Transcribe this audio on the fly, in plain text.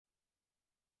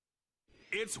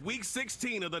It's Week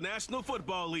 16 of the National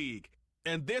Football League,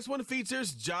 and this one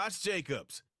features Josh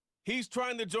Jacobs. He's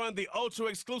trying to join the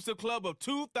ultra-exclusive club of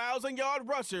 2,000-yard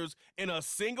rushers in a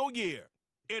single year.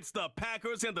 It's the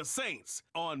Packers and the Saints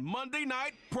on Monday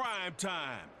Night Prime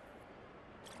Time.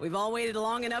 We've all waited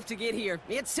long enough to get here.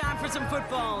 It's time for some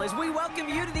football as we welcome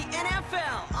you to the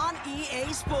NFL on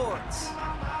EA Sports.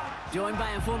 Joined by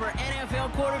a former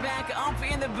NFL quarterback up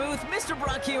in the booth, Mr.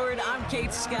 Brock Heward. I'm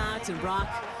Kate Scott, and Brock,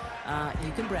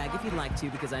 you can brag if you'd like to,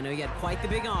 because I know you had quite the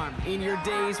big arm in your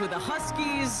days with the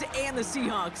Huskies and the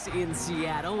Seahawks in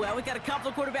Seattle. Well, we got a couple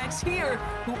of quarterbacks here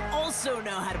who also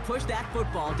know how to push that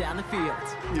football down the field.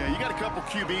 Yeah, you got a couple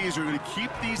QBs who are going to keep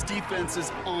these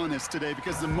defenses honest today,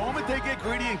 because the moment they get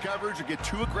greedy in coverage or get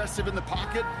too aggressive in the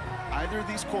pocket, either of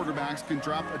these quarterbacks can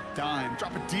drop a dime,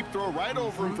 drop a deep throw right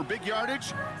over him for big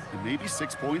yardage, and maybe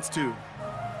 6 points too.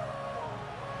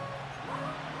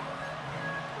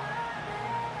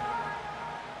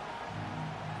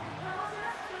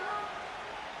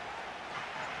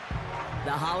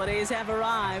 The holidays have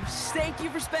arrived. Thank you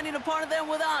for spending a part of them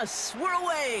with us. We're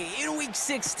away in Week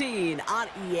 16 on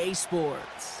EA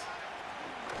Sports.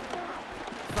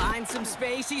 Finds some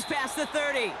space. He's past the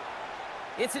 30.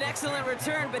 It's an excellent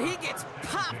return, but he gets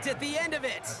popped at the end of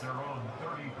it.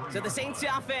 So the Saints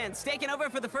offense taking over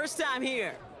for the first time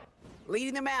here.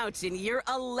 Leading them out in year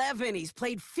 11. He's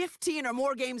played 15 or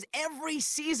more games every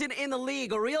season in the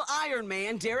league. A real Iron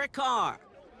Man, Derek Carr.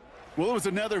 Well, it was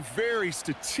another very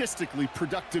statistically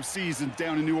productive season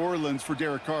down in New Orleans for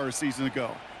Derek Carr a season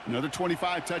ago. Another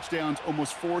 25 touchdowns,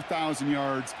 almost 4,000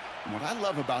 yards. And what I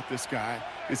love about this guy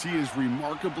is he is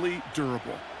remarkably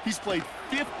durable. He's played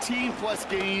 15-plus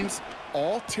games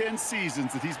all 10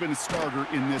 seasons that he's been a starter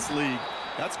in this league.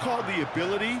 That's called the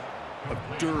ability of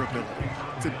durability,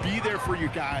 to be there for your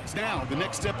guys. Now, the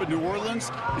next step in New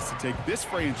Orleans is to take this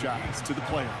franchise to the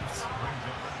playoffs.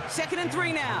 2nd and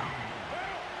 3 now.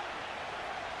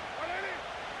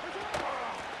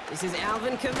 This is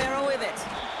Alvin Kamara with it.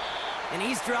 And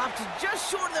he's dropped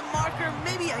just short of the marker,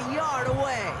 maybe a yard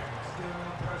away.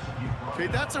 Okay,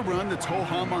 that's a run that's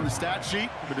ho-hum on the stat sheet,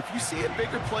 but if you see a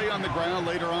bigger play on the ground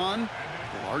later on,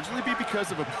 it'll largely be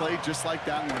because of a play just like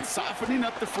that one, softening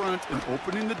up the front and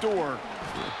opening the door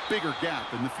for a bigger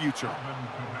gap in the future.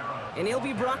 And he'll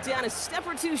be brought down a step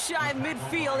or two shy of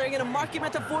midfield. They're going to mark him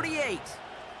at the 48.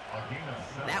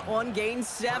 That one gains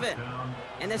 7.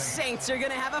 And the Saints are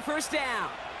going to have a first down.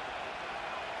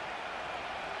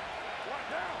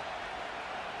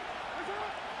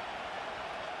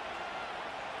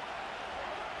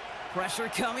 Pressure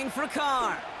coming for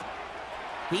Carr.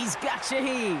 He's got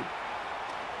Shaheed.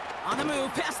 On the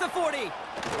move, past the 40.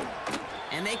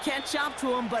 And they catch up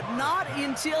to him, but not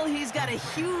until he's got a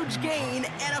huge gain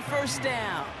and a first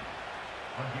down.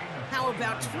 How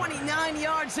about 29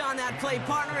 yards on that play,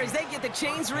 partner, as they get the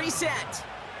chains reset?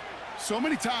 So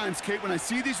many times, Kate, when I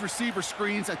see these receiver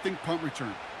screens, I think punt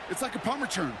return. It's like a punt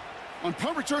return. On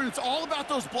punt return, it's all about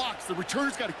those blocks. The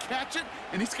returner's got to catch it,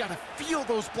 and he's got to feel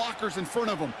those blockers in front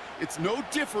of him. It's no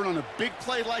different on a big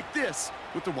play like this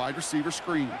with the wide receiver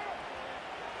screen.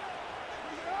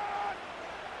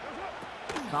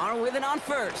 Carr with it on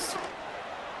first.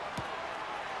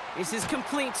 This is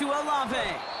complete to Olave.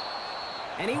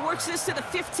 And he works this to the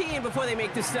 15 before they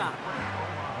make the stop.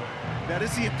 That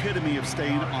is the epitome of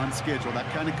staying on schedule. That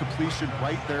kind of completion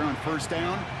right there on first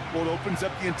down. Well, it opens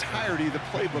up the entirety of the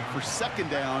playbook for second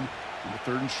down. In the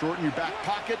 3rd and short in your back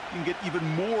pocket, you can get even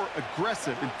more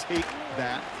aggressive and take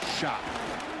that shot.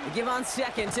 They give on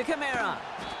 2nd to Kamara.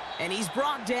 And he's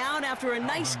brought down after a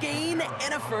nice gain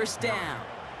and a first down.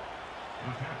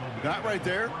 That right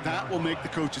there, that will make the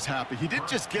coaches happy. He didn't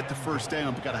just get the first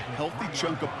down, but got a healthy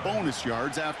chunk of bonus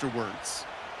yards afterwards.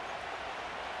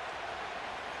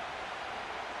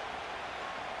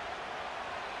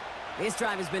 This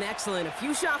drive has been excellent. A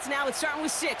few shots now. It's starting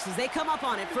with 6 as they come up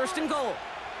on it. 1st and goal.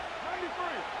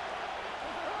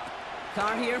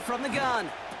 Carr here from the gun.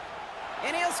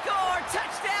 And he'll score.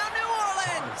 Touchdown,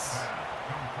 New Orleans.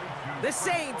 The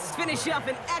Saints finish up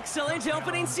an excellent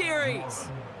opening series.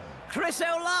 Chris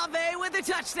Olave with the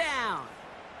touchdown.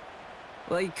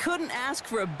 Well, you couldn't ask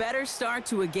for a better start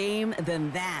to a game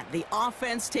than that. The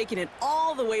offense taking it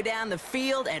all the way down the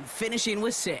field and finishing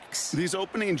with 6. These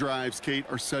opening drives, Kate,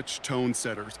 are such tone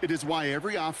setters. It is why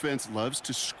every offense loves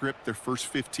to script their first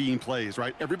 15 plays,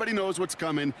 right? Everybody knows what's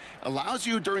coming. Allows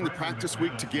you during the practice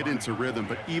week to get into rhythm,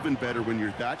 but even better when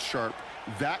you're that sharp,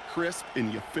 that crisp,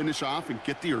 and you finish off and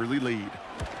get the early lead.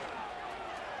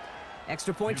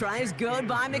 Extra point try is good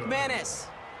by McManus.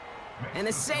 And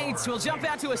the Saints will jump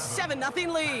out to a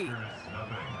 7-0 lead.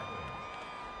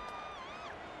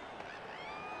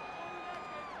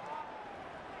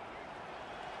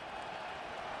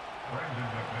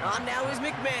 On now is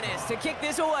McManus to kick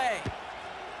this away.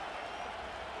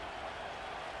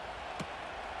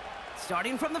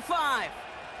 Starting from the 5.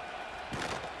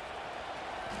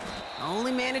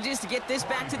 Only manages to get this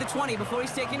back to the 20 before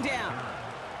he's taken down.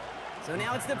 So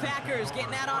now it's the Packers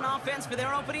getting out on offense for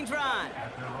their opening drive.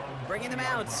 Bringing them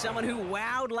out, someone who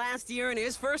wowed last year in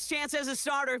his first chance as a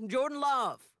starter, Jordan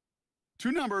Love.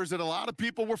 Two numbers that a lot of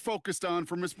people were focused on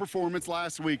from his performance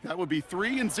last week. That would be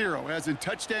 3 and 0, as in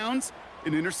touchdowns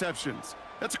and interceptions.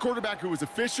 That's a quarterback who was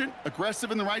efficient,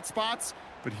 aggressive in the right spots,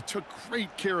 but he took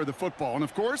great care of the football. And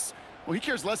of course, well, he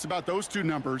cares less about those two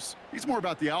numbers. He's more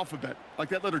about the alphabet, like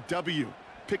that letter W,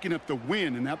 picking up the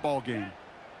win in that ball game.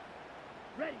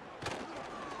 Ready.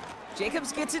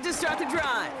 Jacobs gets it to start the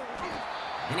drive.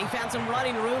 And he found some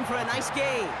running room for a nice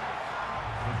gain.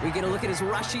 We get a look at his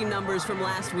rushing numbers from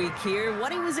last week here,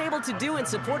 what he was able to do in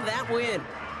support of that win.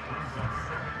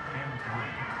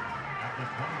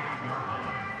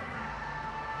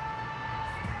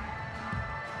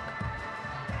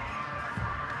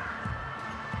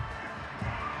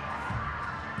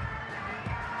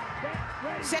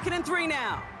 Second and 3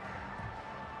 now.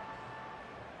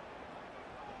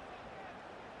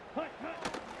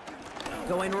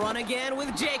 Going run again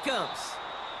with Jacobs.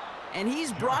 And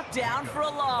he's brought down for a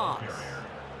loss.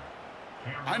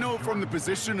 I know from the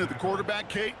position of the quarterback,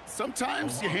 Kate,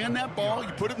 sometimes you hand that ball, you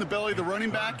put it in the belly of the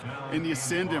running back, and you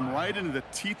send him right into the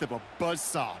teeth of a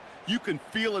buzzsaw. You can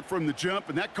feel it from the jump,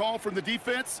 and that call from the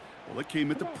defense, well, it came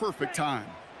at the perfect time.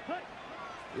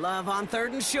 Love on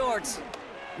 3rd and short.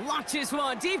 Launches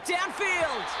one deep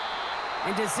downfield.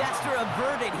 And disaster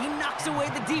averted. He knocks away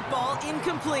the deep ball,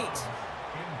 incomplete.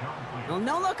 Well,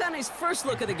 no look on his first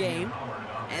look of the game.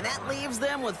 And that leaves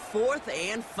them with 4th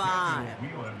and 5.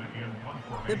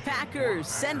 The Packers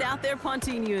send out their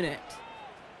punting unit.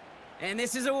 And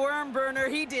this is a worm burner.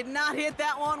 He did not hit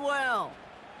that one well.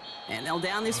 And they'll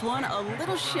down this one a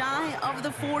little shy of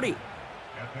the 40.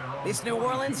 This New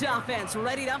Orleans offense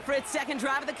readied up for its second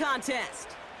drive of the contest.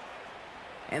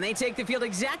 And they take the field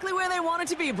exactly where they want it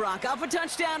to be, Brock. Up a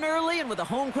touchdown early and with a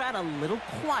home crowd a little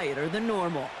quieter than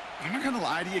normal. I'm not going to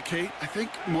lie to you, Kate. I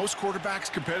think most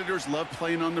quarterbacks, competitors love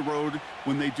playing on the road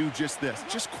when they do just this.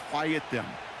 Just quiet them,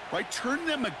 right? Turn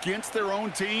them against their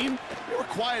own team. They were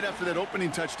quiet after that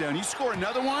opening touchdown. You score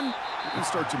another one, you can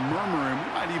start to murmur, and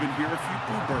we might even hear a few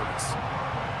boo birds.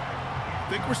 I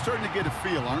think we're starting to get a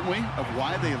feel, aren't we, of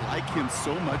why they like him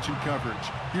so much in coverage.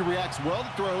 He reacts well to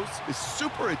throws, is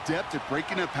super adept at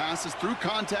breaking up passes through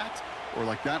contact, or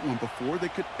like that one before they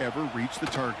could ever reach the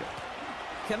target.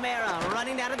 Kamara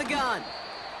running out of the gun.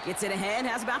 Gets it ahead,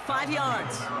 has about 5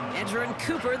 yards. Edger and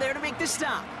Cooper there to make the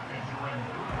stop.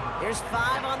 There's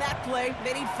 5 on that play.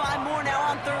 They need 5 more now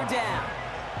on 3rd down.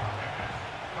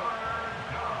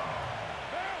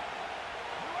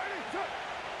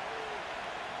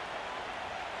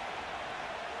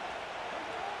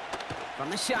 From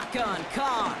the shotgun,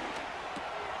 Carr.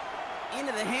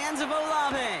 Into the hands of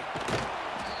Olave.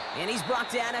 And he's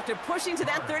brought down after pushing to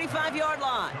that 35-yard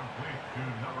line.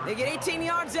 They get 18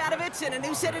 yards out of it and a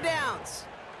new set of downs.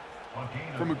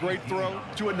 From a great throw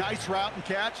to a nice route and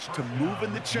catch to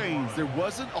moving the chains, there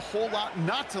wasn't a whole lot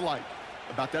not to like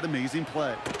about that amazing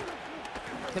play.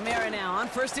 Kamara now on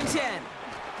 1st and 10.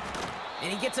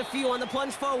 And he gets a few on the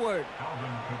plunge forward.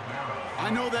 I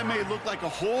know that may look like a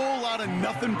whole lot of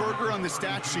nothing burger on the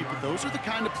stat sheet, but those are the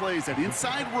kind of plays, that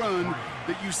inside run,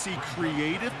 that you see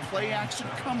creative play action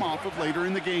come off of later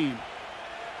in the game.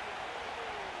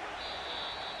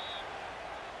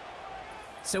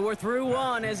 So we're through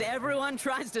one as everyone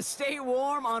tries to stay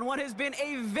warm on what has been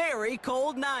a very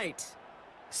cold night.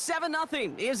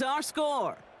 7-0 is our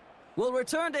score. We'll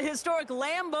return to historic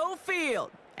Lambeau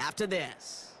Field after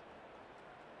this.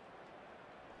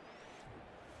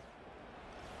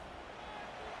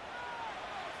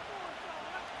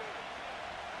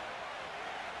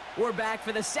 We're back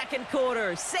for the second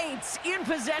quarter. Saints in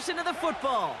possession of the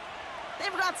football.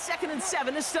 They've got 2nd and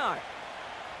 7 to start.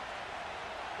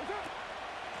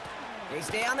 They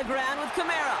stay on the ground with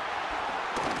Kamara.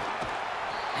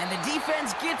 And the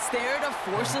defense gets there to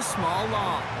force a small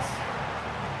loss.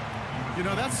 You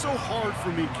know, that's so hard for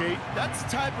me, Kate. That's the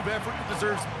type of effort that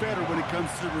deserves better when it comes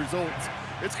to the results.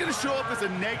 It's going to show up as a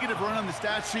negative run on the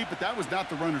stat sheet, but that was not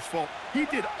the runner's fault. He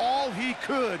did all he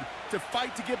could to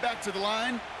fight to get back to the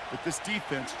line, but this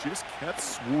defense just kept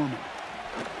swarming.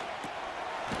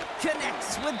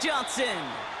 Connects with Johnson.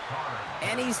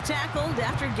 And he's tackled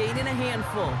after gaining a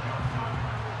handful.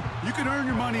 You can earn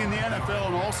your money in the NFL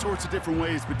in all sorts of different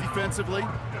ways, but defensively,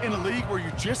 in a league where you're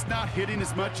just not hitting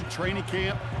as much in training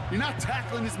camp, you're not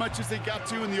tackling as much as they got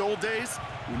to in the old days,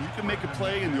 when you can make a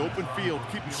play in the open field,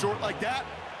 keep it short like that,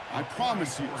 I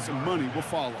promise you some money will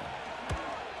follow.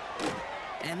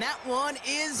 And that one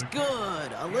is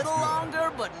good. A little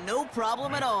longer, but no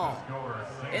problem at all.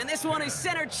 And this one is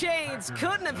center chains.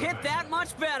 Couldn't have hit that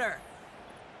much better.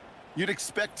 You'd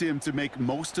expect him to make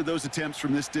most of those attempts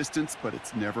from this distance, but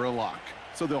it's never a lock.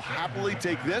 So they'll happily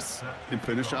take this and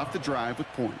finish off the drive with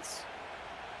points.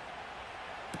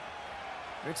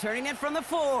 Returning it from the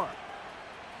 4.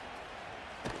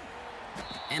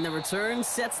 And the return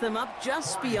sets them up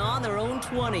just beyond their own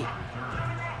 20.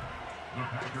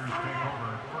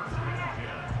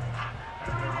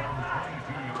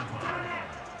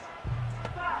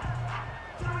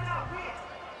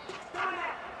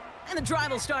 And the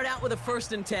drive will start out with a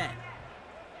 1st and 10.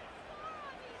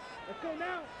 Let's go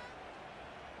now.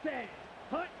 Set.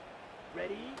 Hut.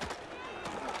 Ready.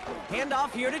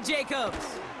 Handoff here to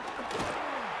Jacobs.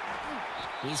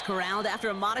 He's corralled after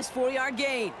a modest 4-yard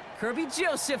gain. Kirby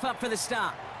Joseph up for the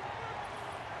stop.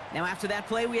 Now after that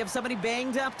play, we have somebody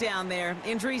banged up down there.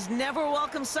 Injuries never a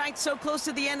welcome sight so close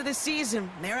to the end of the season.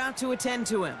 They're out to attend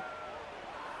to him.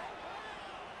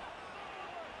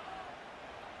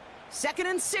 2nd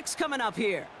and 6 coming up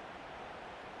here.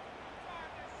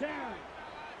 Down.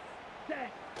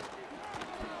 Set.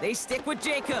 They stick with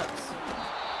Jacobs.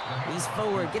 He's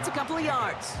forward, gets a couple of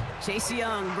yards. Chase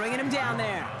Young bringing him down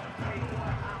there.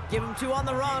 Give him 2 on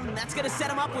the run. That's going to set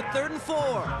him up with 3rd and 4.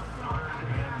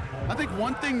 I think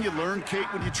one thing you learn, Kate,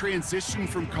 when you transition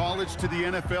from college to the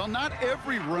NFL, not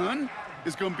every run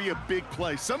is going to be a big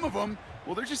play. Some of them,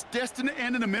 well, they're just destined to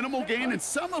end in a minimal gain, and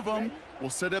some of them will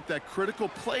set up that critical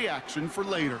play action for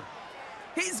later.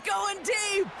 He's going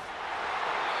deep.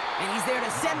 And he's there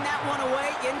to send that one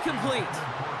away, incomplete.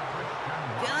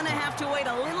 Gonna have to wait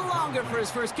a little longer for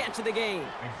his first catch of the game.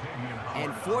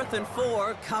 And 4th and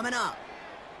 4 coming up.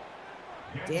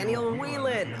 Daniel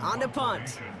Whelan on to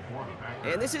punt.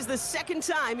 And this is the 2nd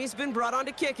time he's been brought on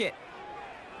to kick it.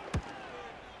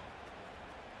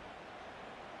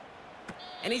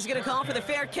 And he's going to call for the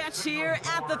fair catch here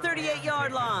at the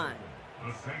 38-yard line.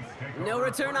 No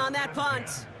return on that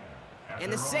punt.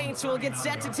 And the Saints will get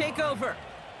set to take over.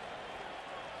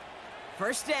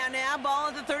 1st down now, ball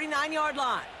at the 39-yard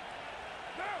line.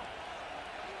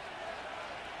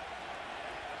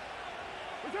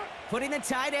 Putting the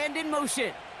tight end in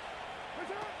motion.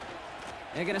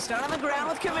 They're going to start on the ground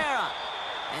with Kamara.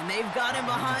 And they've got him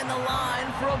behind the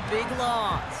line for a big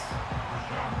loss.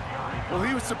 Well,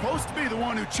 he was supposed to be the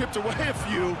one who chipped away a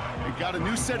few and got a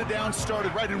new set of downs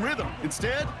started right in rhythm.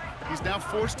 Instead, he's now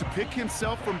forced to pick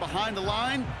himself from behind the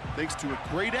line thanks to a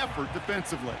great effort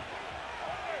defensively.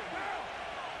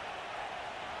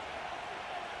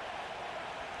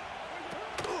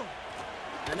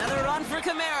 Another run for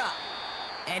Kamara.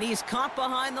 And he's caught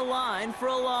behind the line for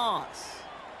a loss.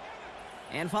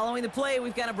 And following the play,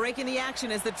 we've got a break in the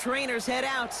action as the trainers head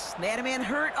out. They had a man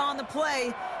hurt on the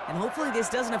play, and hopefully this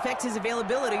doesn't affect his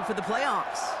availability for the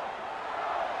playoffs.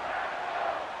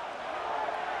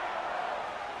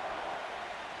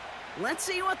 Let's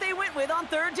see what they went with on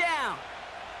 3rd down.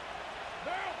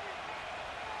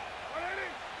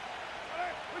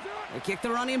 They kick the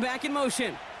running back in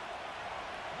motion.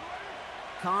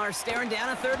 Carr staring down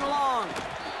a 3rd and long.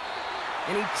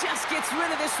 And he just gets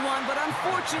rid of this one, but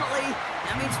unfortunately,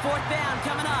 that means 4th down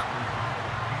coming up.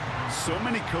 So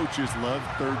many coaches love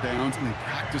 3rd downs, and they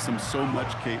practice them so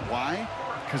much, Kate. Why?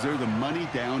 Because they're the money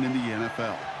down in the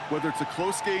NFL. Whether it's a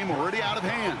close game already out of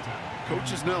hand,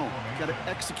 coaches know you got to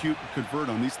execute and convert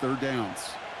on these 3rd downs.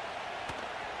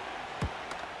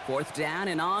 4th down,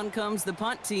 and on comes the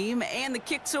punt team, and the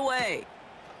kick's away.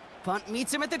 Punt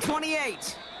meets him at the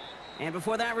 28. And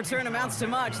before that return amounts to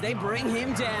much, they bring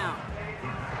him down.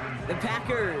 The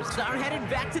Packers are headed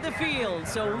back to the field,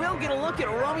 so we'll get a look at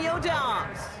Romeo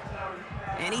Doubs.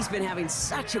 And he's been having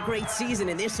such a great season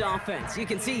in this offense. You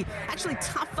can see, actually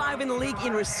top 5 in the league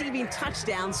in receiving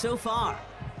touchdowns so far.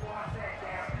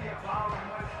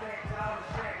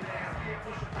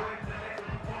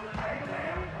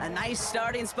 A nice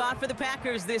starting spot for the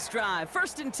Packers this drive.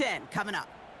 1st and 10 coming up.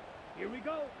 Here we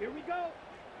go. Here we go.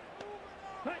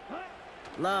 Hut, hut.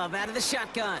 Love out of the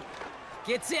shotgun.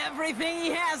 Gets everything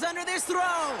he has under this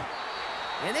throw.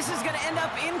 And this is going to end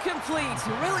up incomplete.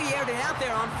 Really aired it out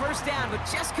there on 1st down, but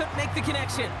just couldn't make the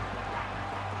connection.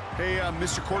 Hey,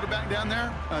 Mr. Quarterback down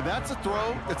there, that's a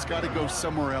throw that's got to go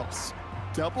somewhere else.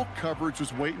 Double coverage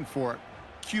was waiting for it.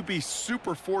 QB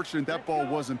super fortunate that ball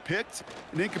wasn't picked.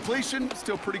 An incompletion,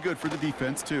 still pretty good for the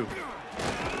defense, too.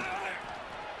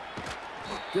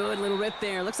 Good little rip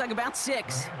there. Looks like about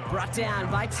 6. Brought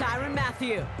down by Tyrann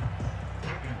Mathieu.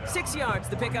 6 yards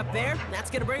to pick up there.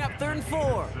 That's going to bring up 3rd and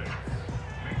 4.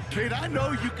 Kate, I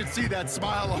know you can see that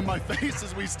smile on my face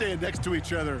as we stand next to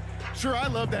each other. Sure, I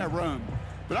love that run.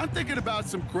 But I'm thinking about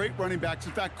some great running backs.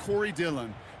 In fact, Corey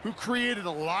Dillon, who created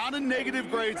a lot of negative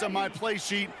grades on my play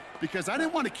sheet because I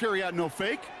didn't want to carry out no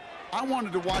fake. I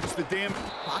wanted to watch the damn...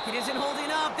 Pocket isn't holding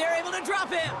up. They're able to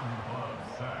drop him.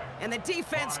 And the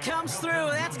defense comes through.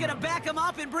 That's going to back him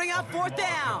up and bring up 4th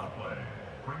down.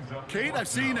 Kate, I've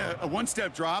seen a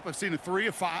one-step drop. I've seen a 3,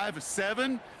 a 5, a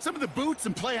 7. Some of the boots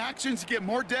and play actions get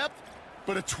more depth,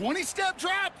 but a 20-step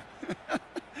drop?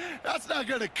 That's not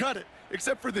going to cut it,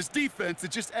 except for this defense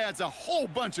that just adds a whole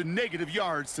bunch of negative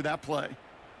yards to that play.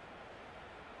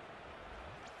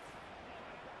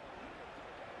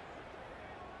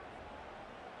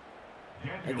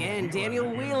 Again, Daniel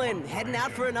Whelan heading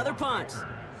out for another punt.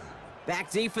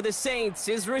 Back deep for the Saints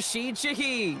is Rashid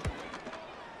Shaheed.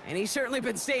 And he's certainly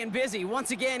been staying busy. Once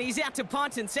again, he's out to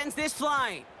punt and sends this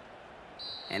flying.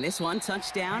 And this one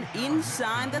touchdown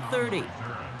inside the 30.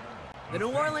 The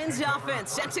New Orleans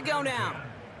offense set to go now.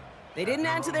 They didn't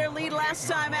add to their lead last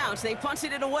time out. They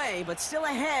punted it away, but still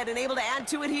ahead and able to add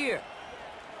to it here.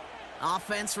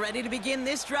 Offense ready to begin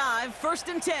this drive.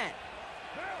 1st and 10.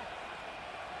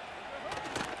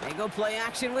 They go play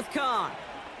action with Khan.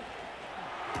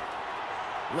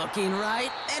 Looking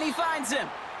right, and he finds him.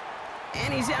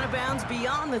 And he's out of bounds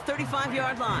beyond the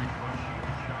 35-yard line.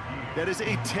 That is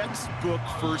a textbook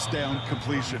first down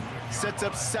completion. Sets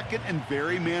up 2nd and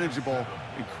very manageable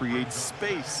and creates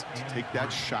space to take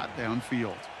that shot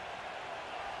downfield.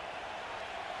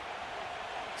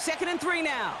 2nd and 3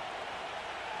 now.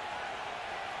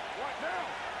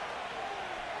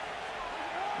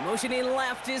 Motioning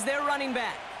left is their running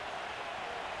back.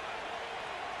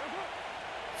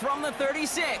 From the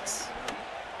 36.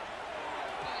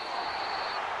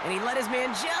 And he let his man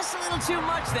just a little too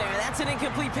much there. That's an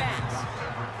incomplete pass.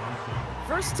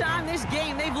 First time this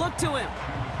game they've looked to him.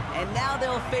 And now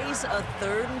they'll face a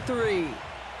 3rd and 3.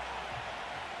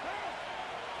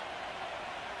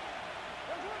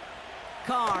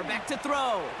 Carr back to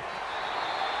throw.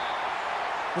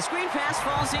 The screen pass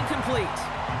falls incomplete.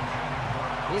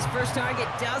 His first target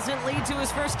doesn't lead to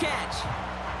his first catch.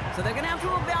 So they're going to have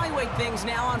to evaluate things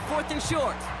now on 4th and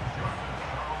short.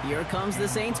 Here comes the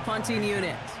Saints punting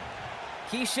unit.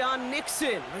 Keyshawn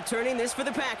Nixon returning this for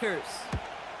the Packers.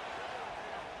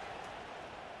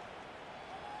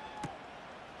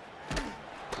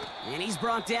 And he's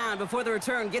brought down before the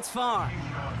return gets far.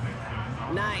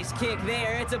 Nice kick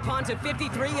there. It's a punt of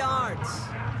 53 yards.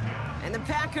 And the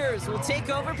Packers will take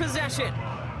over possession.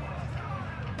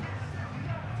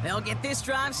 They'll get this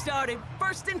drive started.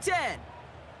 1st and 10.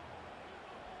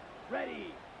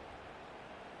 Ready.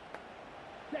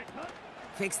 Set, huh?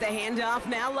 Fakes the handoff,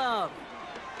 now Love.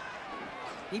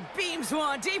 He beams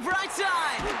one deep right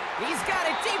side. He's got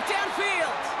it deep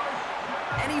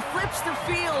downfield. And he flips the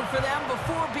field for them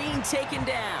before being taken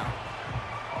down.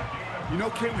 You know,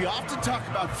 Kate, we often talk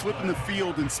about flipping the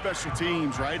field in special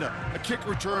teams, right? A kick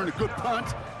return, a good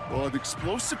punt. Well, an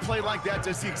explosive play like that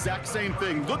does the exact same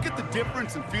thing. Look at the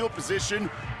difference in field position.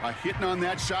 By hitting on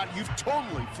that shot, you've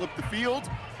totally flipped the field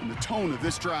and the tone of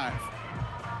this drive.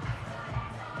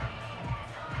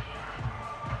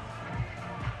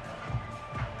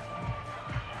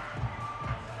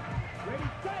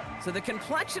 So the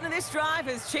complexion of this drive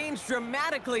has changed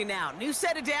dramatically now. New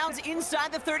set of downs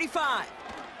inside the 35.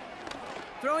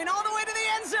 Throwing all the way to the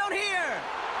end zone here.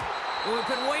 Oh, we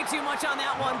put way too much on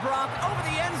that one, Brock. Over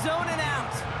the end zone and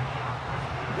out.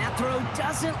 That throw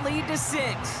doesn't lead to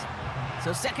 6. So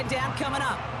 2nd down coming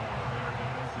up.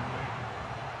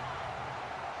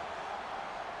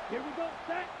 Here we go.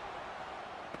 Set.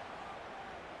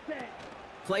 Set.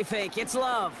 Play fake. It's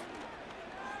Love.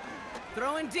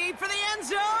 Throwing deep for the end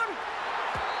zone.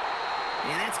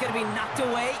 And that's going to be knocked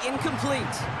away, incomplete.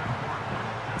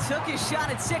 Took his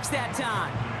shot at 6 that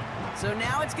time. So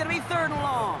now it's going to be 3rd and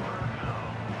long.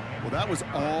 Well, that was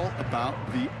all about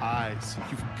the eyes.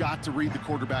 You've got to read the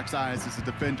quarterback's eyes as a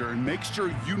defender and make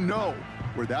sure you know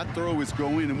where that throw is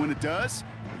going. And when it does,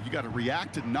 you got to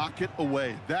react and knock it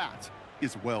away. That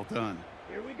is well done.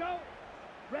 Here we go.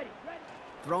 Ready. Ready.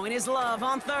 Throwing his Love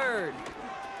on 3rd.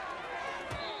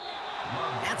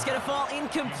 That's going to fall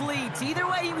incomplete. Either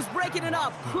way, he was breaking it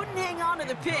up. Couldn't hang on to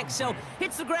the pick, so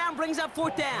hits the ground, brings up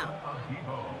 4th down.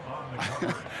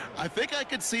 I think I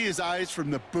could see his eyes from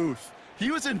the booth.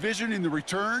 He was envisioning the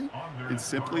return and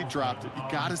simply dropped it. You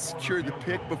got to secure the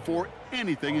pick before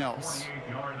anything else.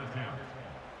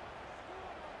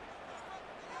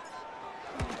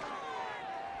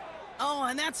 Oh,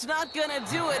 and that's not gonna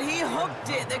do it. He hooked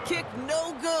it. The kick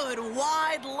no good,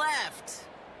 wide left.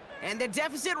 And the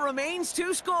deficit remains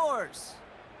 2 scores.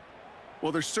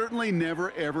 Well, there's certainly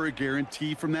never, ever a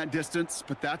guarantee from that distance,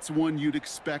 but that's one you'd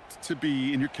expect to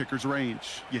be in your kicker's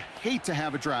range. You hate to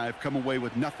have a drive come away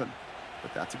with nothing,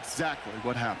 but that's exactly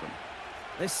what happened.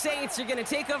 The Saints are gonna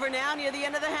take over now near the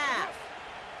end of the half.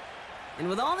 And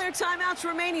with all their timeouts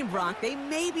remaining, Brock, they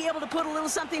may be able to put a little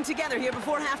something together here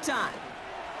before halftime.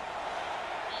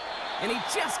 And he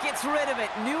just gets rid of it.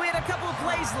 Knew he had a couple of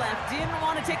plays left. Didn't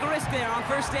want to take a risk there on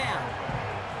first down.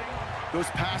 Those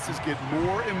passes get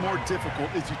more and more difficult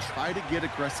as you try to get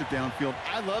aggressive downfield.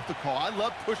 I love the call. I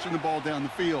love pushing the ball down the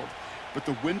field. But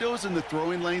the windows in the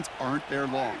throwing lanes aren't there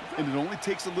long. And it only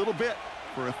takes a little bit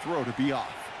for a throw to be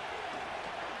off.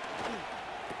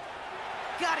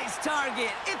 Got his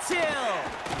target. It's Hill.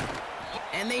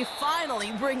 And they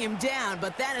finally bring him down,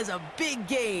 but that is a big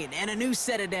gain and a new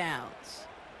set of downs.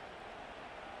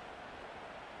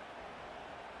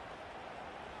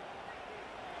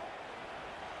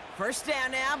 First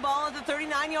down now, ball at the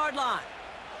 39-yard line.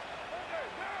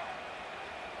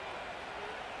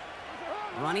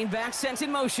 Running back sent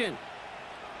in motion.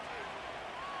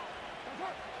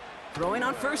 Throwing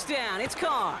on first down, it's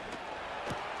Carr.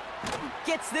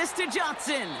 Gets this to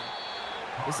Johnson.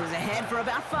 This is ahead for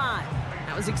about 5.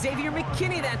 That was Xavier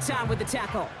McKinney that time with the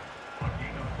tackle.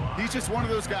 He's just one of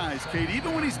those guys, Kate.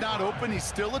 Even when he's not open, he's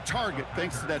still a target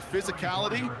thanks to that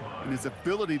physicality and his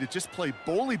ability to just play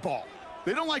bully ball.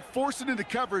 They don't like forcing into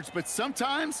coverage, but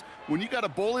sometimes when you got a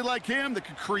bully like him that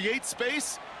can create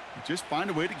space, you just find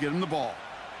a way to get him the ball.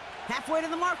 Halfway to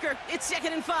the marker, it's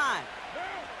 2nd and 5.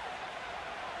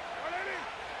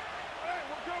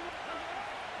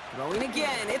 Throwing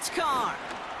again, it's Carr.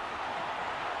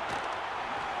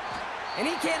 And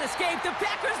he can't escape, the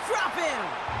Packers drop him.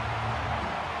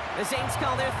 The Saints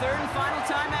call their 3rd and final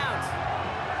timeout.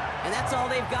 And that's all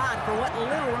they've got for what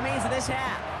little remains of this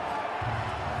half.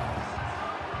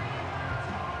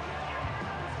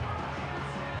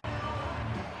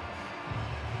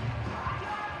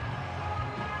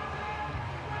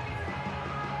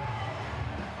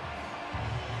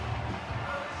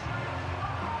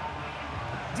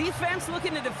 Defense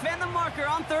looking to defend the marker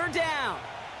on 3rd down.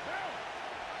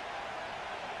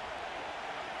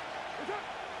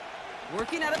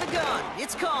 Working out of the gun,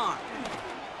 it's Carr.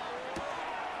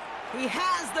 He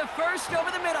has the first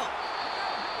over the middle.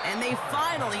 And they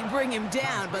finally bring him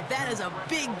down, but that is a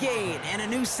big gain and a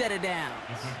new set of downs.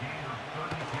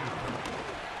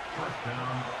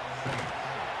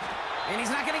 And he's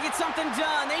not going to get something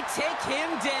done. They take him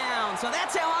down. So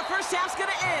that's how our first half's going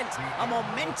to end. A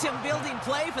momentum-building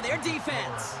play for their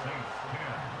defense.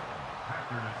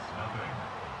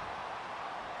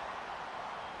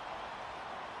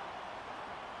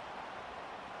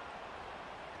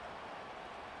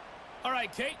 All right,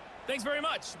 Kate, thanks very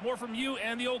much. More from you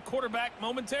and the old quarterback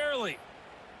momentarily.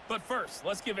 But first,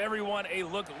 let's give everyone a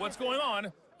look at what's going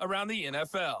on around the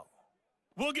NFL.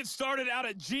 We'll get started out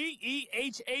at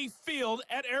GEHA Field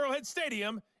at Arrowhead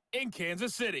Stadium in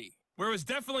Kansas City, where it was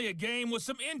definitely a game with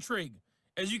some intrigue,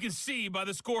 as you can see by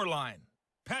the scoreline.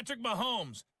 Patrick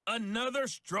Mahomes, another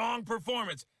strong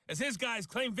performance, as his guys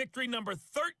claim victory number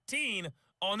 13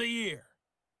 on the year.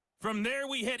 From there,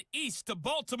 we head east to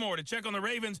Baltimore to check on the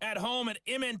Ravens at home at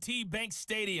M&T Bank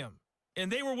Stadium. And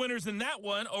they were winners in that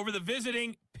one over the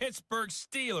visiting Pittsburgh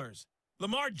Steelers.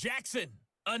 Lamar Jackson,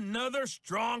 another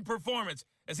strong performance,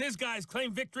 as his guys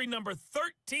claim victory number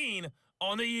 13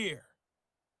 on the year.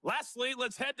 Lastly,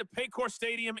 let's head to Paycor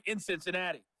Stadium in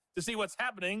Cincinnati to see what's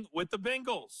happening with the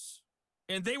Bengals.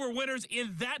 And they were winners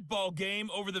in that ball game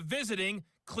over the visiting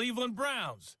Cleveland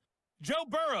Browns. Joe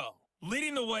Burrow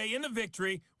leading the way in the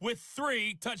victory with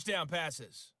 3 touchdown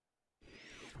passes.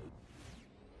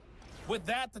 With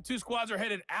that, the two squads are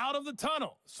headed out of the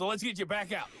tunnel. So let's get you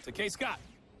back out to Kay Scott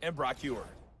and Brock Heward.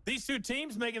 These two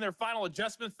teams making their final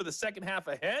adjustments for the second half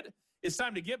ahead. It's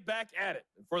time to get back at it.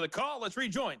 For the call, let's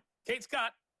rejoin Kate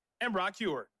Scott and Brock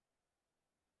Heward.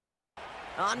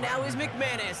 On now is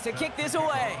McManus to kick this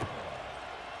away.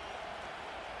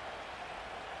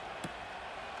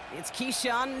 It's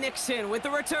Keyshawn Nixon with the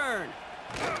return.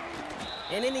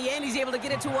 And in the end, he's able to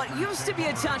get it to what used to be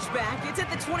a touchback. It's at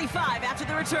the 25 after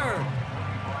the return.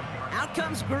 Out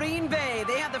comes Green Bay.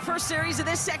 They have the first series of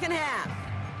this second half.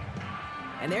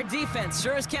 And their defense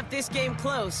sure has kept this game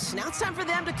close. Now it's time for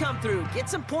them to come through, get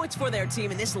some points for their team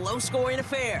in this low-scoring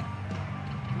affair.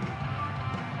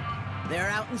 They're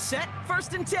out and set,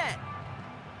 1st and 10.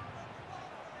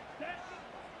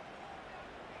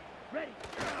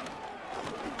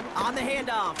 On the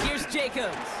handoff, here's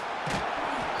Jacobs.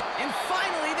 And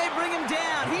finally, they bring him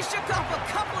down. He shook off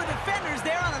a couple of defenders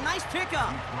there on a nice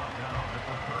pickup.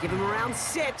 Give him around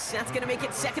 6. That's going to make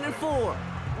it 2nd and 4.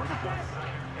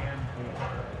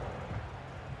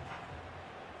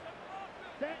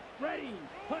 Set, ready,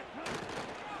 put.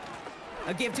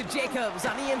 A give to Jacobs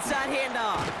on the inside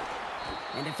handoff.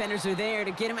 And defenders are there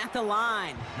to get him at the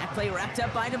line. That play wrapped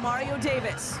up by Demario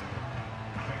Davis.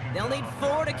 They'll need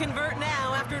 4 to convert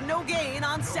now after no gain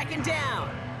on 2nd down.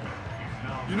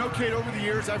 You know, Kate, over the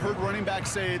years, I've heard running backs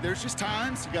say there's just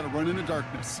times you got to run in the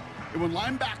darkness. And when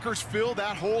linebackers fill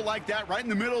that hole like that right in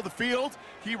the middle of the field,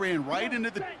 he ran right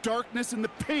into the darkness and the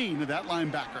pain of that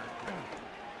linebacker.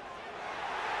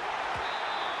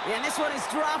 Yeah, and this one is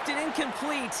dropped and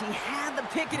incomplete. He had the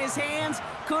pick in his hands,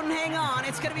 couldn't hang on.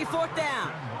 It's going to be 4th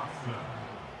down.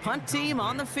 Punt team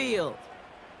on the field.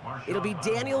 It'll be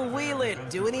Daniel Whelan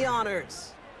doing the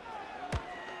honors.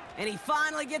 And he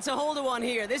finally gets a hold of one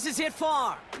here. This is hit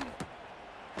far.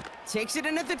 Takes it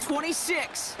in at the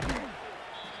 26.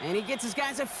 And he gets his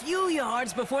guys a few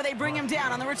yards before they bring him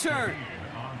down on the return.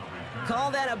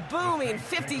 Call that a booming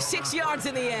 56 yards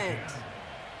in the end.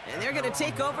 And they're going to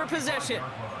take over possession.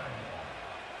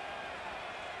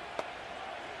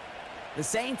 The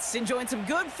Saints enjoying some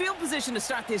good field position to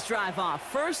start this drive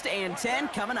off. 1st and 10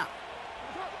 coming up.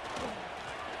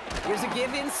 Here's a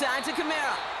give inside to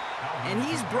Kamara. And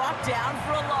he's brought down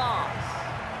for a loss.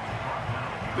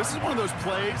 This is one of those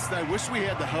plays that I wish we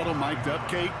had the huddle mic'd up,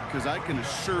 Kate, because I can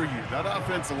assure you that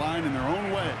offensive line in their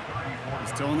own way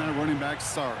is telling that running back,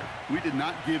 sorry, we did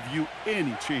not give you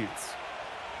any chance.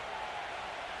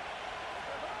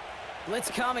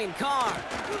 Blitz coming, Carr.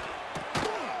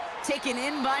 Taken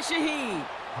in by Shaheed.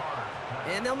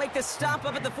 And they'll make the stop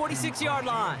up at the 46-yard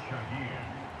line.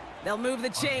 They'll move the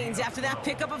chains after that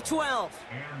pickup of 12.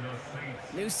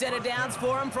 New set of downs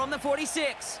for him from the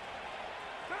 46.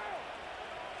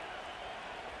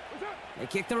 They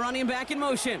kick the running back in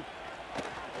motion.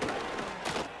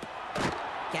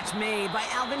 Catch made by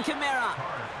Alvin Kamara.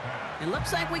 And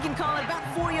looks like we can call it about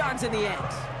 4 yards in the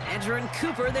end. Andrew and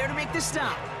Cooper there to make the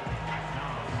stop.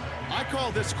 I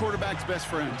call this quarterback's best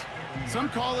friend. Some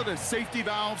call it a safety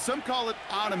valve, some call it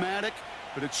automatic,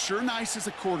 but it's sure nice as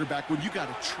a quarterback when you got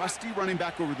a trusty running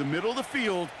back over the middle of the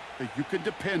field that you can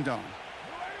depend on.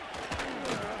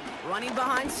 Running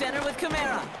behind center with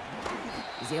Kamara.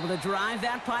 He's able to drive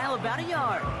that pile about a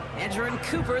yard. Andrew and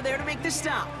Cooper there to make the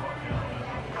stop.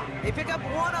 They pick up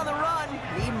 1 on the run.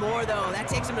 Need more, though. That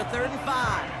takes them to 3rd and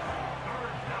 5.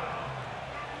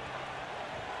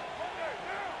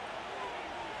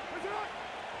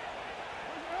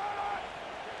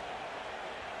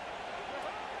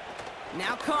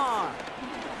 Now Carr.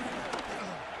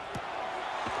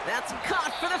 That's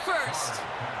caught for the 1st.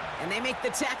 And they make the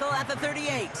tackle at the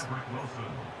 38.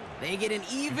 They get an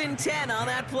even 10 on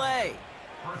that play.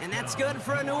 And that's good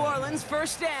for a New Orleans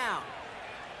 1st down.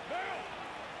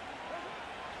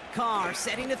 Carr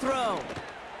setting to throw.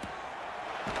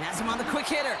 Has him on the quick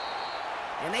hitter.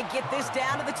 And they get this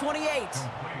down to the 28.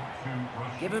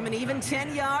 Give him an even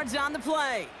 10 yards on the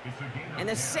play. And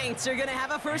the Saints are going to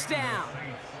have a 1st down.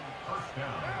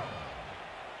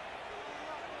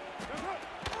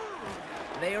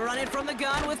 They run it from the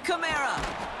gun with Kamara.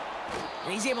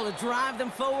 And he's able to drive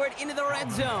them forward into the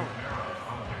red zone.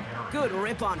 Good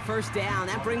rip on 1st down.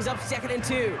 That brings up 2nd and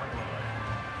 2.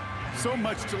 So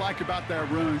much to like about that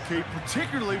run, Kate,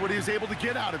 particularly what he was able to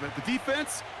get out of it. The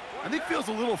defense, I think, feels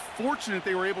a little fortunate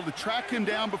they were able to track him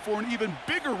down before an even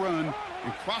bigger run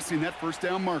and crossing that 1st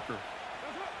down marker.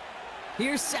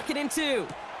 Here's 2nd and 2.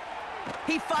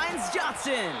 He finds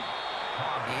Johnson.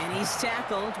 And he's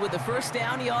tackled with the 1st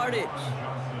down yardage.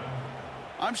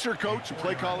 I'm sure coach and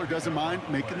play caller doesn't mind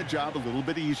making the job a little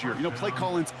bit easier. You know, play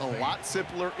calling's a lot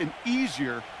simpler and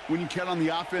easier when you count on the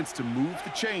offense to move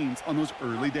the chains on those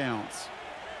early downs.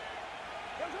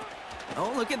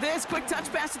 Oh, look at this. Quick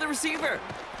touch pass to the receiver.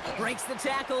 Breaks the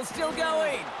tackle, still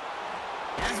going.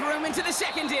 Has room into the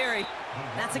secondary.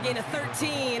 That's a gain of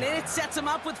 13, and it sets him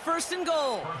up with 1st and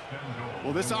goal.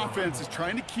 Well, this offense is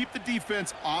trying to keep the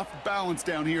defense off balance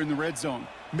down here in the red zone,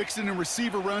 mixing in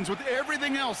receiver runs with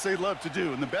everything else they love to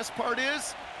do. And the best part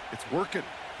is, it's working.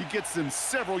 He gets them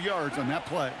several yards on that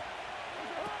play.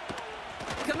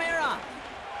 Kamara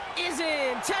is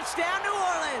in. Touchdown, New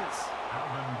Orleans.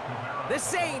 The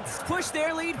Saints push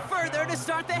their lead further to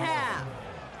start the half.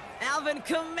 Alvin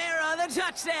Kamara, the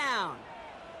touchdown.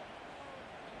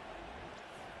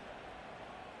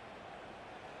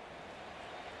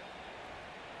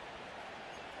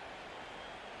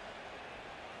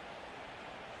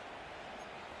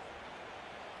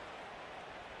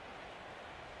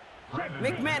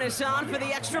 McManus on for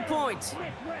the extra point.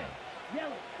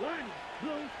 Yellow, line,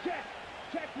 blue, check.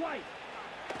 Check white.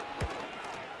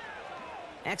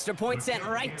 Extra point sent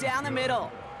right down the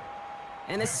middle.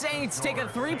 And the Saints take a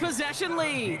 3-possession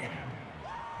lead.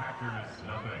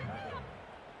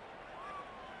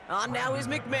 On now is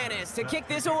McManus to kick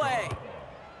this away.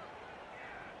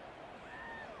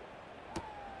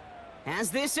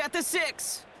 Has this at the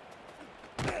 6.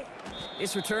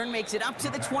 This return makes it up to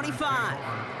the 25.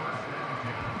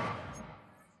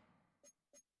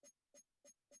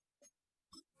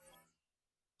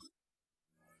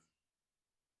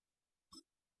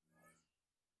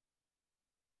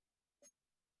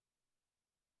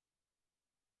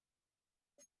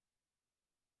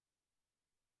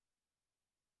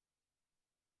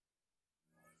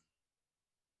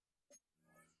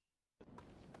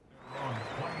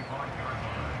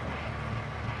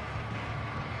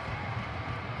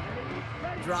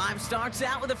 Drive starts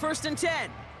out with a 1st and 10.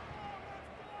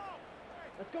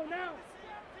 Let's go now.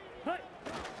 Hut.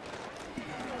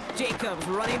 Jacobs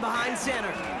running behind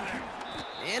center.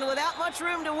 And without much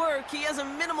room to work, he has a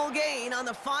minimal gain on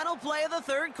the final play of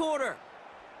the 3rd quarter.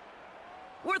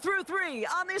 We're through 3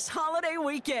 on this holiday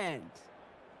weekend.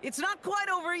 It's not quite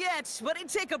over yet, but it'd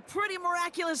take a pretty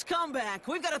miraculous comeback.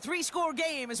 We've got a 3-score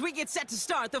game as we get set to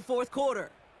start the 4th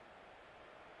quarter.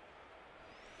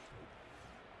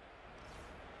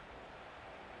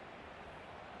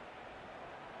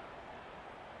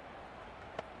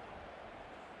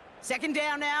 Second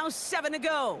down now, 7 to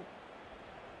go.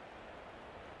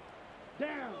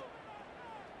 Down.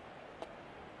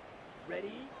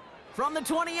 Ready. From the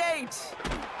 28.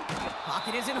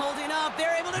 Pocket isn't holding up.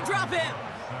 They're able to drop him.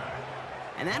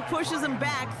 And that pushes them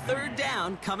back. 3rd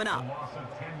down coming up. A loss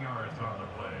of 10 yards on the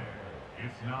play.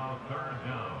 It's now 3rd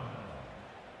down.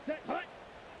 Set. Hut.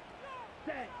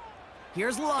 Set.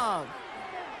 Here's Love.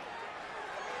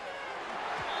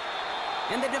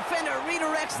 And the defender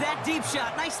redirects that deep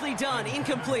shot. Nicely done.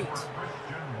 Incomplete.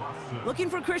 Looking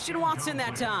for Christian Watson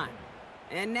that time.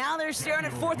 And now they're staring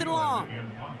at 4th and long.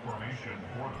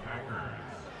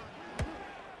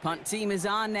 Punt team is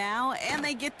on now, and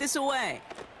they get this away.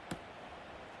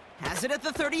 Has it at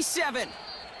the 37.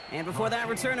 And before that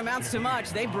return amounts to much,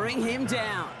 they bring him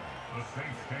down.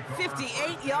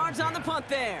 58 yards on the punt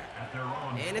there.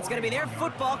 And it's going to be their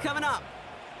football coming up.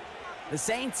 The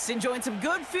Saints enjoying some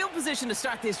good field position to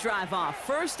start this drive off.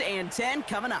 1st and 10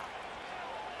 coming up.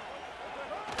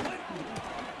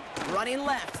 Running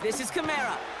left, this is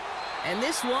Kamara. And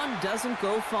this one doesn't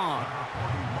go far.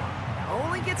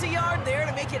 Only gets a yard there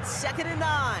to make it 2nd and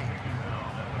 9.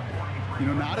 You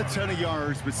know, not a ton of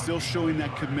yards, but still showing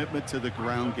that commitment to the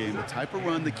ground game. The type of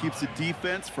run that keeps the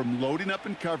defense from loading up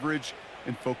in coverage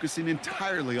and focusing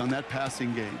entirely on that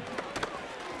passing game.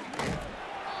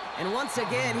 And once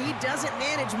again, he doesn't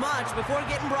manage much before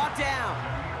getting brought down.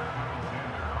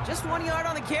 Just 1 yard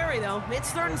on the carry, though. It's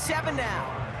 3rd and 7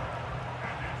 now.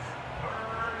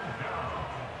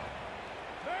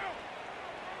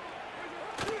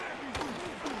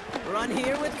 Run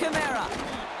here with Kamara.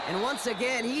 And once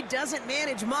again, he doesn't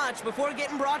manage much before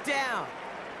getting brought down.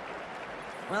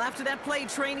 Well, after that play,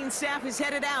 training staff is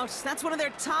headed out. That's one of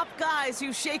their top guys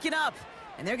who's shaken up.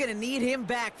 And they're going to need him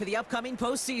back for the upcoming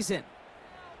postseason.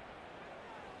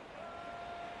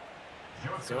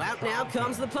 So out now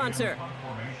comes the punter.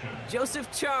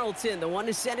 Joseph Charlton, the one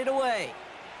to send it away.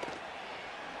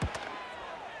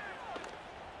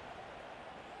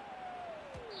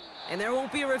 And there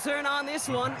won't be a return on this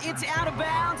one. It's out of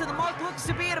bounds, and the mark looks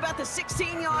to be at about the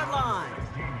 16-yard line.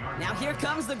 Now here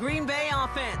comes the Green Bay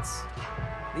offense.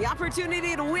 The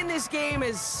opportunity to win this game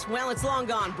is, well, it's long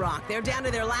gone, Brock. They're down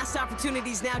to their last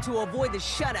opportunities now to avoid the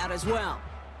shutout as well.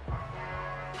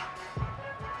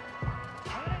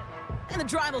 And the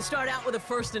drive will start out with a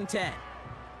 1st and 10.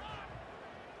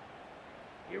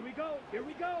 Here we go. Here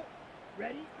we go.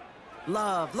 Ready?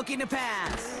 Love looking to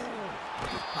pass.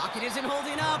 Pocket isn't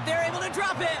holding up. They're able to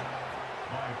drop him.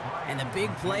 And the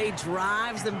big play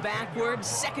drives them backwards.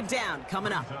 2nd down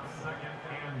coming up.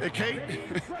 Hey, Kate,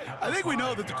 I think we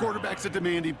know that the quarterback's a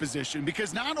demanding position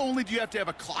because not only do you have to have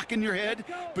a clock in your head,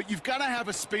 but you've got to have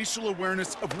a spatial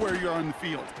awareness of where you are on the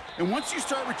field. And once you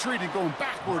start retreating, going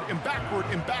backward and backward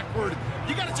and backward,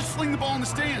 you got to just sling the ball in the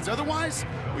stands. Otherwise,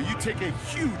 well, you take a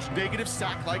huge negative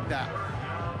sack like that.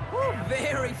 Woo,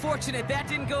 very fortunate that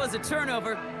didn't go as a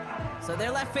turnover. So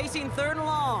they're left facing 3rd and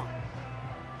long.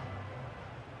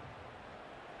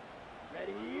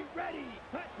 Ready, ready.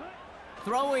 Hut, hut.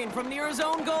 Throwing from near his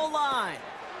own goal line.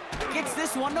 Gets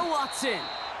this one to Watson.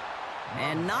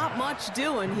 And not much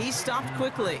doing. He stopped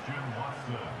quickly.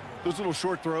 Those little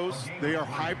short throws, they are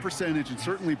high percentage and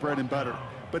certainly bread and butter.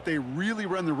 but they really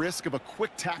run the risk of a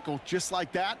quick tackle just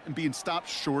like that and being stopped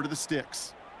short of the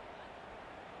sticks.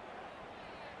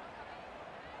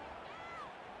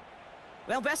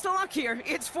 Well, best of luck here.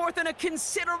 It's fourth and a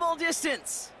considerable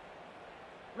distance.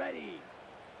 Ready.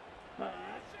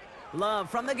 Love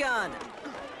from the gun.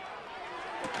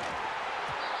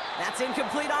 That's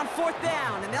incomplete on fourth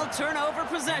down, and they'll turn over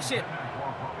possession.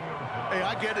 Hey,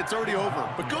 I get it's already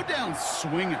over, but go down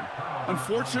swinging.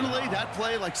 Unfortunately, that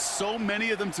play, like so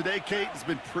many of them today, Kate, has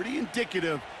been pretty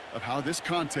indicative of how this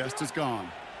contest has gone.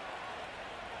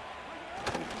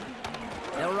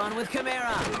 They'll run with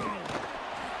Kamara.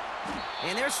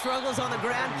 And their struggles on the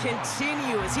ground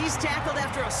continue as he's tackled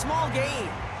after a small gain.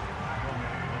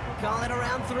 Calling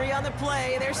around 3 on the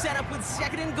play. They're set up with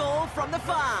 2nd and goal from the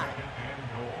 5.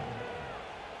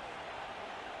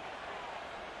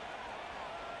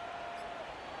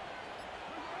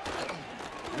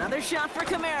 Another shot for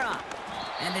Kamara.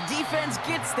 And the defense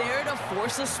gets there to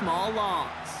force a small loss.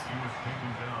 He was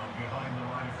taken down behind the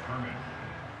line of scrimmage.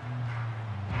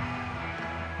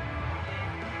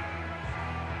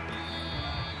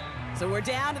 So we're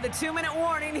down to the 2-minute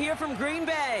warning here from Green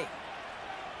Bay.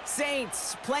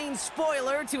 Saints playing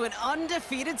spoiler to an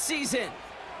undefeated season.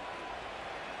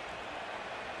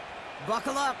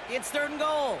 Buckle up, it's 3rd and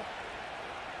goal.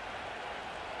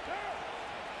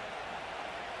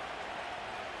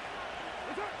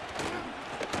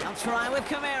 They'll try with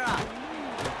Kamara.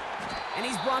 And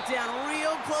he's brought down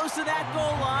real close to that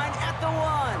goal line at the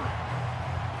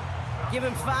 1. Give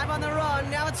him 5 on the run,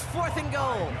 now it's 4th and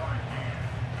goal.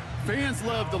 Fans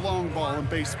love the long ball in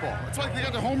baseball. It's like they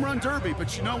got the home run derby,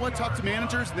 but you know what? Talk to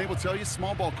managers, and they will tell you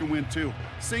small ball can win too.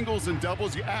 Singles and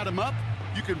doubles, you add them up,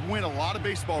 you could win a lot of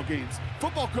baseball games.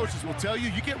 Football coaches will tell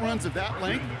you, you get runs of that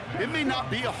length, it may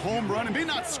not be a home run, it may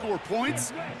not score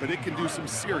points, but it can do some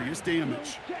serious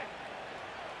damage.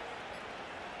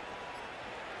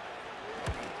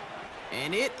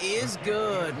 And it is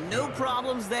good. No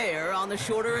problems there on the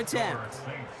shorter attempt.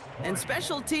 And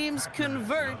special teams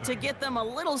convert to get them a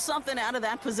little something out of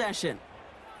that possession.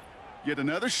 Yet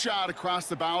another shot across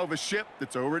the bow of a ship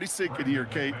that's already sinking here,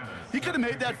 Kate. He could have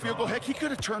made that field goal. Heck, he could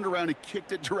have turned around and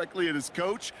kicked it directly at his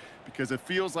coach because it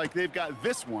feels like they've got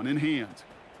this one in hand.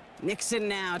 Nixon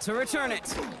now to return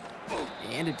it.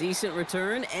 And a decent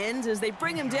return ends as they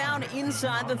bring him down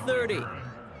inside the 30.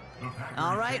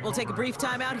 All right, we'll take a brief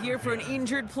timeout here for an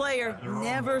injured player.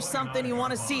 Never something you want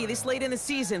to see this late in the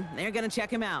season. They're going to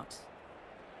check him out.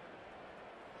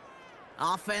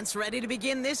 Offense ready to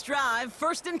begin this drive.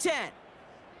 1st and 10.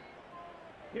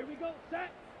 Here we go.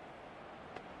 Set.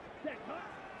 Set. Cut.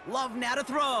 Love now to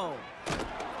throw.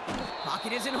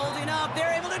 Pocket isn't holding up.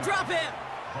 They're able to drop him.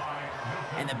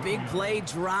 And the big play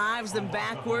drives them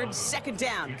backwards. 2nd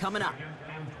down coming up.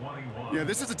 Yeah,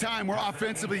 this is a time where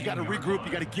offensively you got to regroup,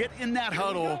 you got to get in that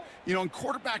huddle. You know, and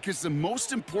quarterback is the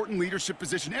most important leadership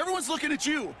position. Everyone's looking at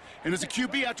you. And as a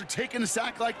QB, after taking a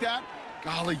sack like that,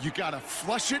 golly, you got to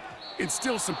flush it,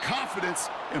 instill some confidence,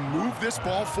 and move this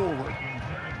ball forward.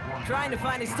 Trying to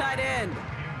find his tight end.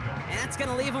 And that's going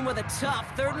to leave him with a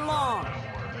tough 3rd and long.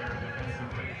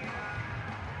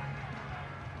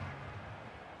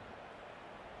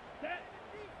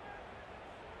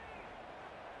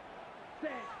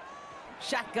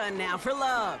 Shotgun now for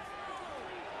Love.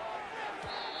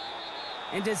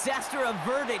 And disaster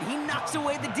averted. He knocks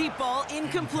away the deep ball,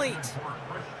 incomplete.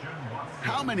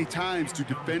 How many times do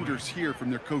defenders hear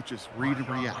from their coaches, read and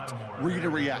react, read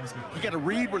and react? You got to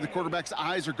read where the quarterback's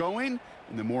eyes are going,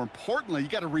 and then more importantly, you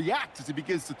got to react as he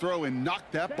begins to throw and knock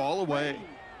that ball away.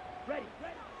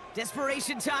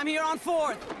 Desperation time here on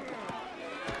 4th.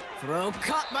 Throw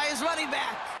caught by his running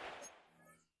back.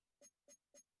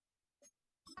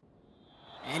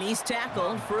 And he's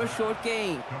tackled for a short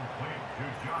gain.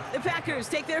 The Packers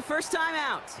take their first time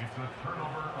out.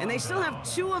 And they still have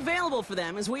 2 available for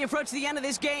them as we approach the end of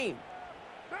this game.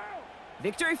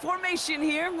 Victory formation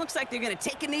here. Looks like they're going to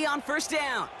take a knee on 1st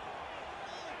down.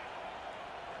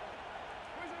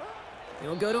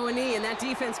 They'll go to a knee, and that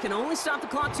defense can only stop the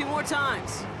clock 2 more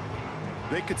times.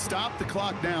 They could stop the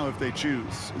clock now if they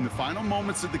choose. In the final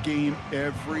moments of the game,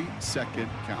 every second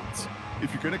counts.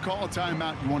 If you're going to call a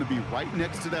timeout, you want to be right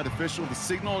next to that official to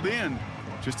signal it in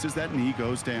just as that knee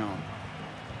goes down.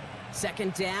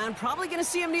 2nd down, probably going to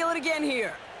see him kneel it again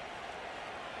here.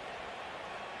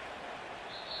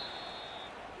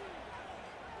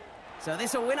 So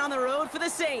this a win on the road for the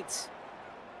Saints.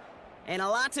 And a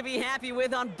lot to be happy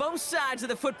with on both sides of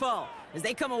the football as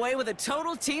they come away with a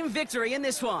total team victory in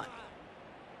this one.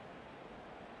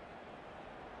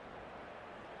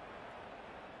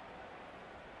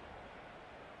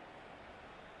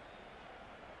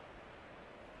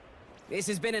 This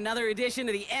has been another edition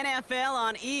of the NFL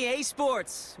on EA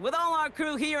Sports. With all our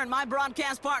crew here and my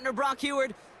broadcast partner, Brock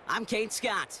Heward, I'm Kate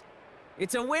Scott.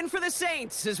 It's a win for the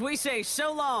Saints as we say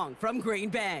so long from Green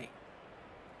Bay.